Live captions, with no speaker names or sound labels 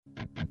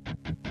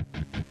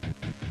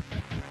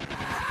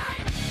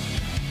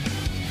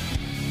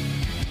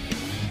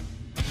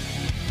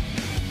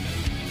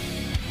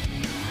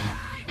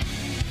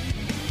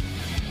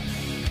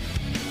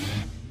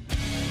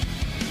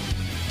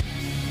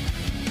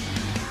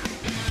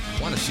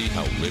Want to see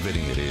how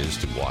riveting it is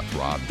to watch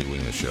Rob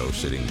doing the show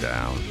sitting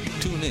down?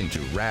 Tune in to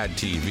Rad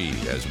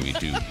TV as we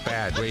do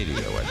Bad Radio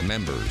at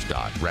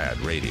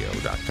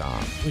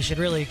members.radradio.com. We should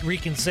really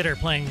reconsider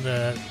playing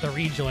the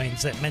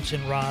rejoins that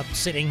mention Rob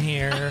sitting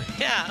here,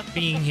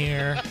 being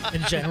here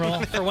in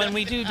general, for when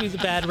we do the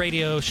bad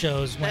radio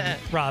shows when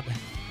Rob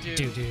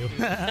do.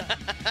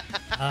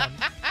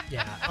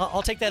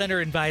 I'll take that under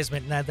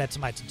advisement and add that to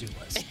my to-do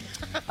list.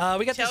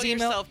 We got Tell this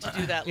email. yourself to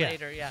do that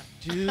later,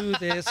 Do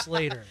this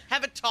later.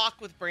 Have a talk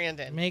with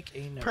Brandon. Make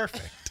a note.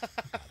 Perfect.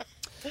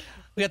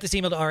 We got this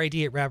email to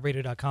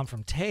rad@radradio.com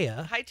from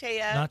Taya. Hi,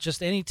 Taya. Not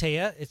just any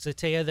Taya. It's a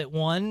Taya that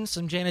won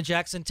some Janet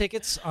Jackson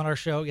tickets on our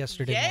show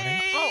yesterday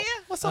morning. Oh,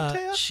 what's up,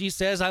 Taya? She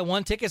says, I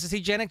won tickets to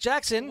see Janet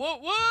Jackson.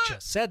 What?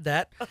 Just said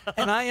that.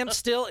 And I am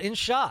still in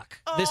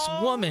shock. This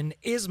woman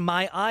is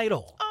my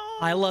idol.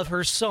 I love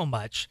her so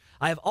much.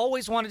 I have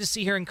always wanted to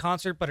see her in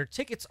concert, but her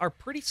tickets are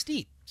pretty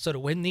steep. So to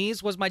win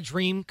these was my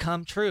dream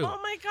come true. Oh,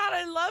 my God.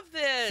 I love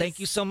this. Thank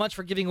you so much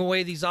for giving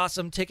away these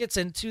awesome tickets.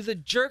 And to the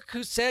jerk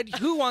who said,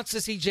 who wants to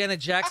see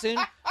Janet Jackson?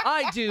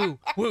 I do.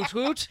 Woot,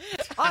 woot.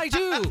 I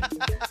do.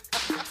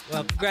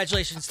 Well,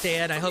 congratulations,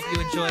 Stan. I hope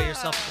you enjoy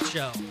yourself at the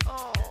show.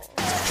 Oh.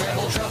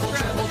 Treble, treble,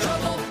 treble,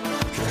 treble.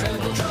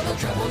 Treble, treble,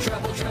 treble,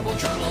 treble, treble,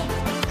 treble.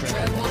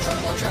 Treble,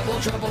 treble, treble,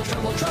 treble,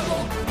 treble,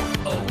 treble.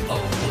 Oh, oh,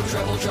 oh,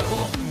 treble,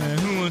 treble.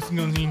 Who wants to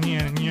go see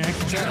Janet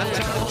Jackson? Treble,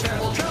 treble,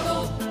 treble,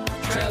 treble.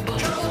 Treble,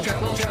 treble,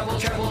 treble, treble,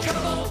 treble,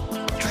 treble.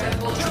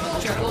 Treble, treble,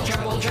 treble,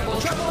 treble,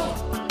 treble, treble.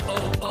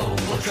 Oh, oh,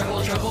 oh,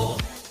 treble, treble.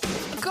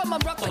 Come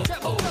on, rock the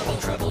treble, treble,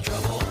 treble,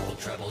 treble,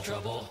 treble,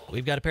 treble.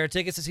 We've got a pair of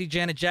tickets to see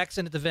Janet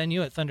Jackson at the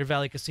venue at Thunder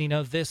Valley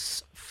Casino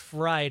this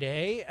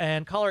Friday.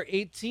 And caller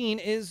 18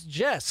 is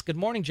Jess. Good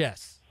morning,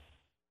 Jess.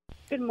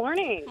 Good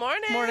morning.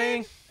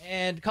 Morning.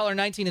 And caller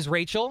 19 is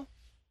Rachel.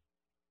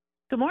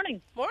 Good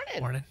morning.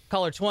 Morning.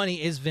 Caller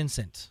 20 is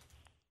Vincent.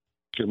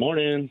 Good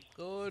morning.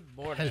 Good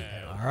morning.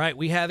 All right,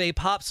 we have a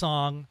pop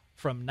song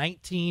from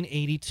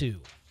 1982.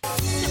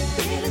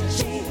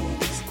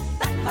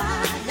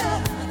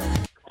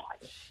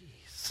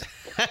 Jeez.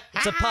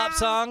 It's a pop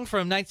song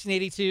from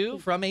 1982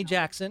 from A.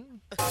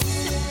 Jackson.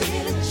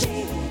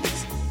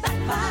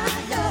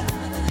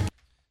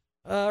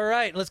 All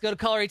right, let's go to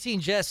caller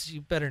 18. Jess,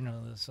 you better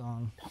know this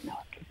song.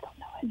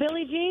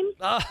 Billie Jean?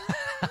 Oh,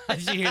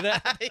 did you hear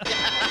that? Good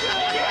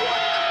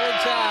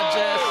job,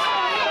 Jess.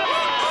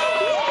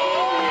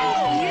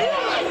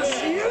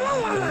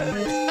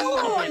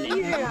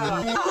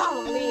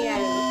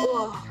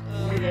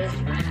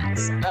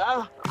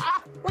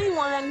 We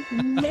won.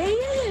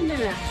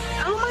 Man.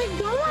 Oh my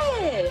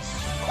gosh.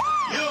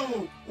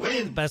 You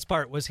win. The best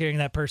part was hearing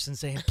that person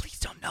saying, please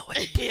don't know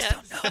it. Please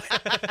don't know it.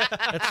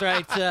 That's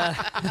right.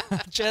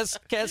 Jess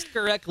guessed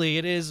correctly.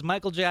 It is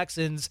Michael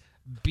Jackson's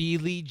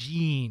Billie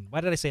Jean.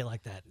 Why did I say it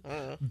like that?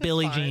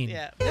 Billie Jean.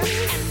 Yeah.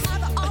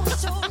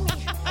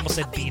 Almost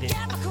said beat it.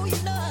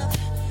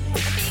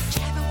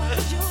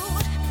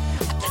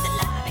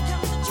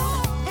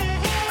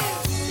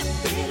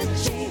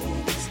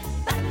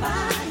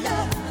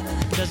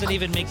 Doesn't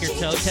even make your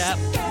toe tap.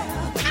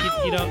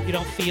 You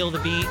don't feel the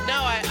beat.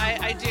 No,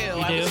 I do.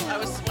 You do? I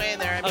was swaying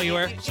there. I mean, you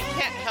were? You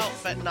can't help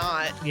but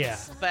not. Yeah.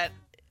 But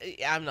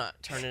I'm not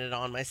turning it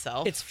on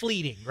myself. It's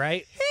fleeting,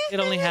 right? It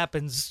only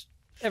happens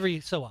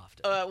every so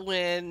often.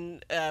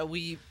 When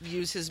we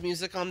use his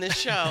music on this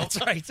show.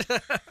 That's right.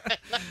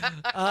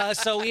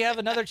 So we have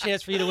another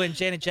chance for you to win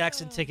Janet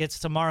Jackson tickets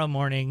tomorrow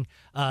morning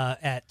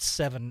at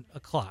 7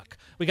 o'clock.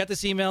 We got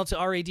this email to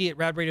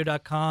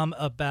rad@radradio.com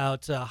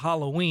about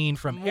Halloween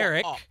from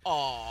Eric.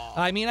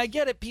 I mean, I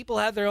get it. People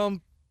have their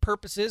own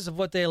purposes of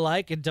what they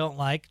like and don't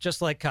like,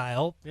 just like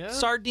Kyle. Yeah.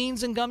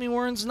 Sardines and gummy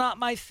worms, not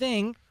my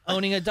thing.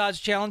 Owning a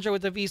Dodge Challenger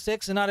with a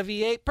V6 and not a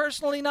V8,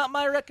 personally not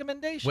my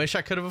recommendation. Wish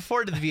I could have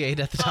afforded the V8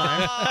 at the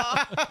time.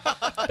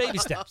 Baby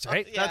steps,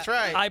 right? Yeah. That's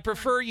right. I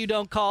prefer you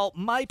don't call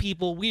my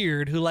people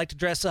weird who like to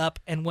dress up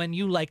and when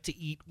you like to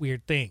eat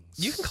weird things.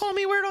 You can call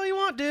me weird all you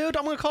want, dude.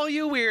 I'm going to call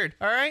you weird,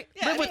 all right?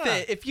 Yeah, Live with yeah.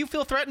 it. If you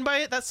feel threatened by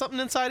it, that's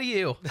something inside of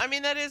you. I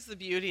mean, that is the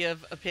beauty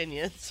of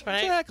opinions,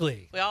 right?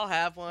 Exactly. We all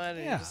have one,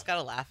 and Yeah. you just got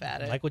to laugh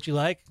at it. Like what you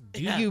like?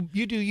 You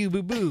do you,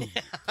 boo-boo.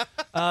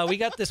 We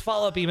got this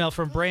follow-up email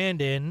from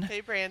Brandon. Hey,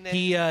 Brandon.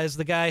 He is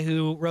the guy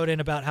who wrote in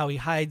about how he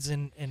hides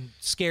and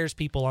scares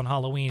people on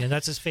Halloween, and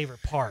that's his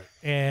favorite part.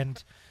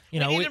 And,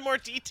 you know, we needed more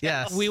details.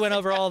 Yes. we went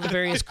over all the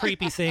various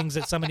creepy things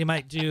that somebody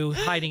might do,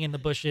 hiding in the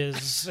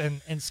bushes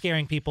and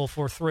scaring people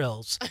for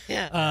thrills.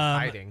 Yeah.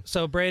 Hiding.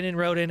 So Brandon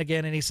wrote in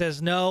again, and he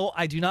says, no,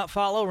 I do not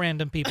follow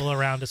random people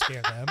around to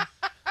scare them.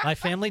 My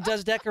family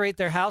does decorate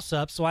their house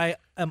up, so I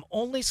am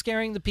only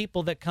scaring the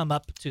people that come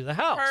up to the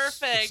house.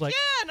 Perfect. It's like-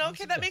 yeah, no,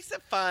 okay, that makes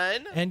it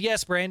fun. And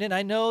yes, Brandon,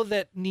 I know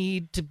that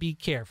need to be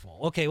careful.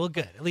 Okay, well,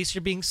 good. At least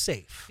you're being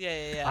safe.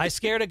 Yeah. I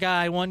scared a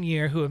guy one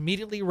year who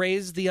immediately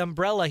raised the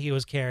umbrella he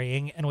was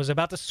carrying and was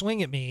about to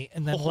swing at me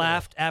and then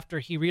laughed after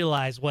he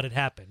realized what had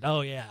happened.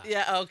 Oh, yeah.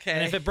 Yeah, okay.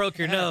 And if it broke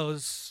your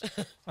nose,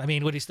 I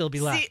mean, would he still be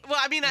laughing? See, well,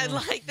 I mean, I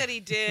like that he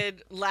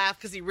did laugh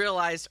because he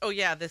realized, oh,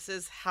 yeah, this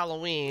is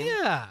Halloween.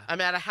 Yeah.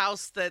 I'm at a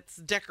house that's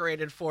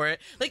decorated for it.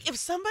 Like, if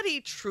somebody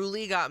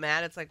truly got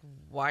mad, it's like,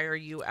 why are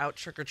you out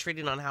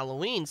trick-or-treating on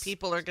Halloween?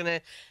 People are going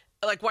to,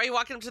 like, why are you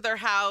walking up to their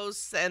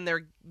house and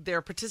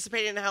they're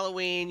participating in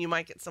Halloween? You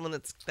might get someone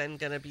that's then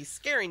going to be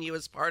scaring you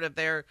as part of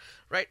their,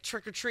 right,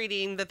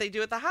 trick-or-treating that they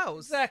do at the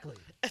house. Exactly.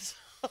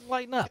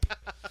 Lighten up.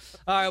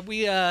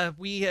 We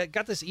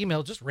got this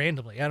email just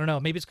randomly. I don't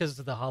know. Maybe it's because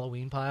of the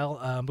Halloween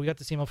pile. We got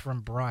this email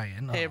from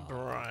Brian. Hey,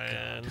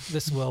 Brian.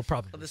 This will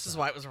probably. Well, this is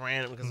why it was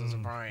random, because it was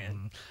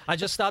Brian. I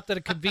just stopped at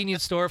a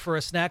convenience store for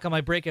a snack on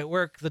my break at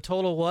work. The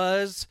total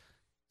was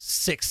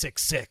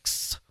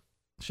 $666.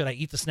 Should I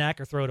eat the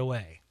snack or throw it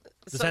away?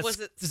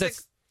 Was it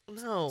six?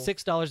 No.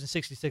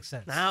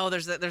 $6.66. No,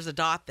 there's a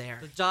dot there.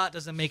 The dot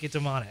doesn't make it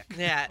demonic.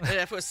 Yeah,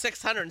 if it was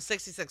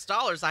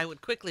 $666, I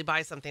would quickly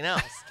buy something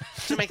else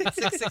to make it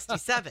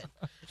 $667.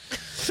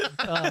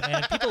 Oh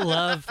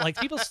man,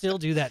 people still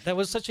do that. That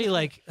was such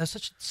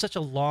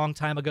a long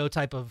time ago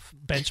type of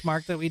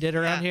benchmark that we did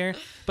around here.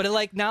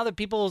 But now that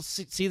people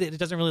see that it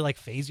doesn't really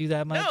phase you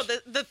that much. No,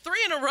 the 3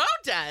 in a row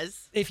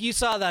does. If you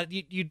saw that,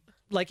 you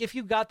if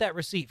you got that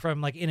receipt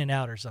from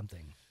In-N-Out or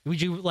something, would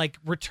you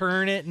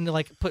return it and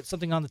put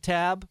something on the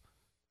tab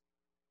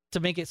to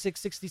make it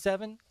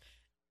 $667?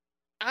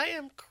 I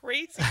am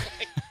crazy.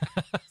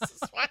 This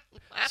is why I'm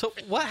laughing. So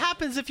what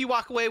happens if you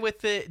walk away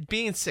with it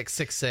being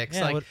 666?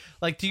 Yeah,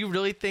 do you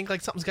really think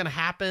something's gonna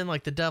happen?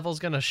 Like the devil's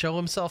gonna show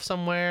himself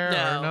somewhere?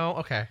 No. Or no?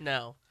 Okay.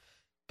 No,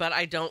 but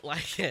I don't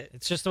like it.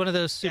 It's just one of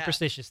those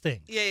superstitious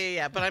things.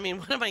 Yeah. But I mean,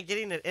 what am I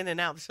getting at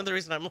In-N-Out? That's another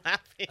reason I'm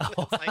laughing.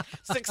 It's like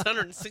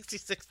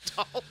 $666.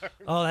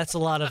 Oh, that's a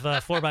lot of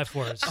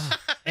 4x4s.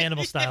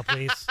 Animal style,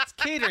 please. It's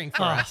catering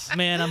for us.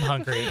 Man, I'm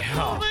hungry.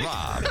 Rob,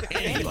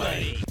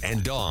 anybody,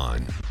 and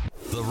Dawn.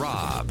 The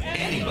Rob,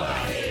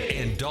 Anybody,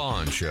 and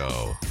Dawn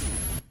Show.